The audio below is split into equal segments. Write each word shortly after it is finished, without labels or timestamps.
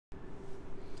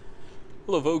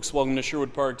Hello folks, welcome to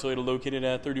Sherwood Park Toyota, located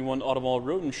at 31 Automall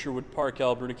Road in Sherwood Park,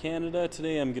 Alberta, Canada.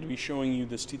 Today I'm going to be showing you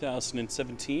this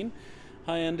 2017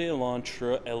 Hyundai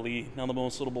Elantra LE. Now the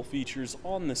most notable features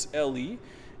on this LE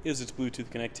is its Bluetooth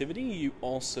connectivity. You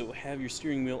also have your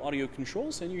steering wheel audio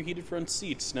controls and your heated front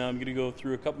seats. Now I'm going to go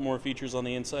through a couple more features on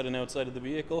the inside and outside of the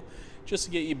vehicle just to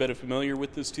get you better familiar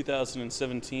with this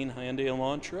 2017 Hyundai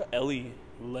Elantra LE.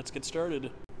 Let's get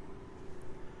started.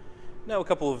 Now a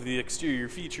couple of the exterior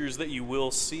features that you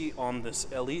will see on this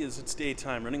LE is its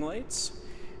daytime running lights.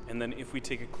 And then if we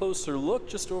take a closer look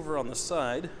just over on the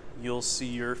side, you'll see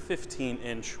your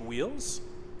 15-inch wheels.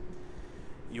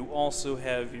 You also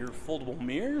have your foldable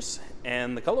mirrors,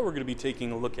 and the color we're going to be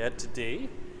taking a look at today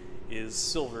is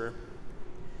silver.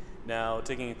 Now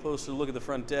taking a closer look at the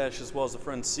front dash as well as the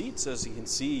front seats, as you can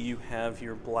see you have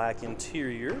your black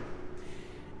interior.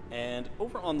 And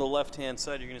over on the left-hand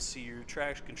side, you're going to see your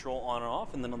traction control on and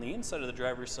off. And then on the inside of the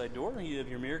driver's side door, you have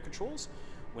your mirror controls,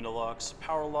 window locks,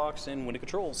 power locks, and window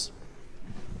controls.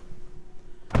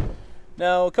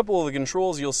 Now, a couple of the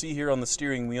controls you'll see here on the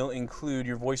steering wheel include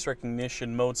your voice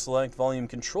recognition, mode select, volume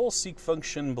control, seek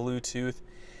function, Bluetooth.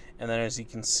 And then as you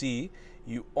can see,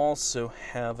 you also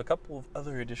have a couple of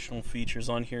other additional features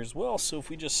on here as well. So if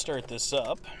we just start this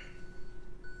up,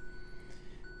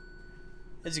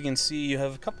 as you can see, you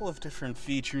have a couple of different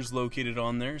features located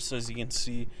on there. So as you can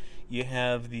see, you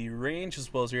have the range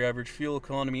as well as your average fuel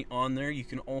economy on there. You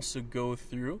can also go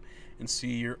through and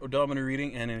see your odometer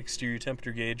reading and an exterior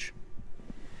temperature gauge.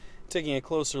 Taking a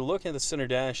closer look at the center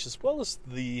dash as well as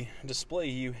the display,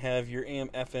 you have your AM,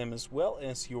 FM as well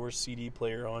as your CD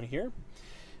player on here.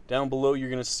 Down below, you're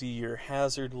going to see your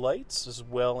hazard lights as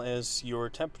well as your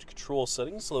temperature control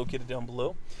settings located down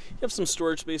below. You have some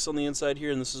storage space on the inside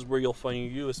here, and this is where you'll find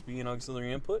your USB and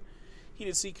auxiliary input.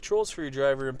 Heated seat controls for your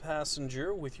driver and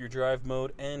passenger with your drive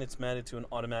mode, and it's matted to an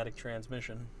automatic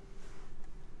transmission.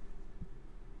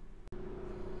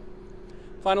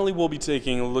 Finally, we'll be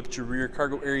taking a look at your rear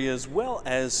cargo area as well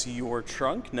as your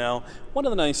trunk. Now, one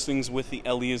of the nice things with the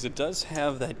LE is it does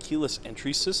have that keyless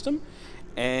entry system,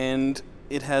 and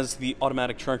it has the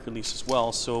automatic trunk release as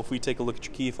well. So if we take a look at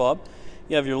your key fob,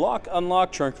 you have your lock,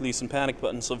 unlock, trunk release, and panic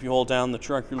button. So if you hold down the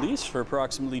trunk release for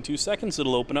approximately 2 seconds,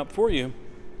 it'll open up for you.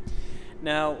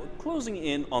 Now, closing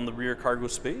in on the rear cargo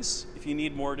space, if you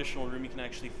need more additional room, you can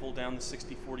actually fold down the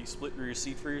 60-40 split rear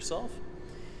seat for yourself.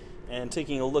 And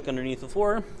taking a look underneath the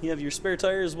floor, you have your spare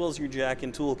tire as well as your jack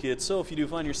and toolkit. So if you do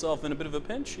find yourself in a bit of a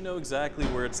pinch, you know exactly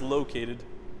where it's located.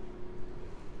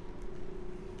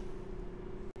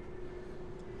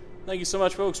 Thank you so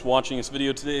much, folks, for watching this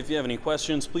video today. If you have any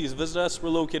questions, please visit us. We're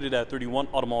located at 31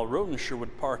 Automall Road in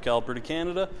Sherwood Park, Alberta,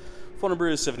 Canada. Phone number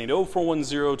is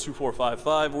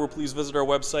 780-410-2455, or please visit our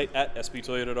website at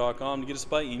sptoyota.com to get us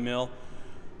by email.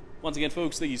 Once again,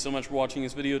 folks, thank you so much for watching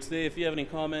this video today. If you have any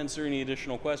comments or any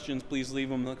additional questions, please leave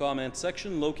them in the comments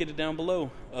section located down below.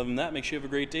 Other than that, make sure you have a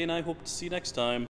great day, and I hope to see you next time.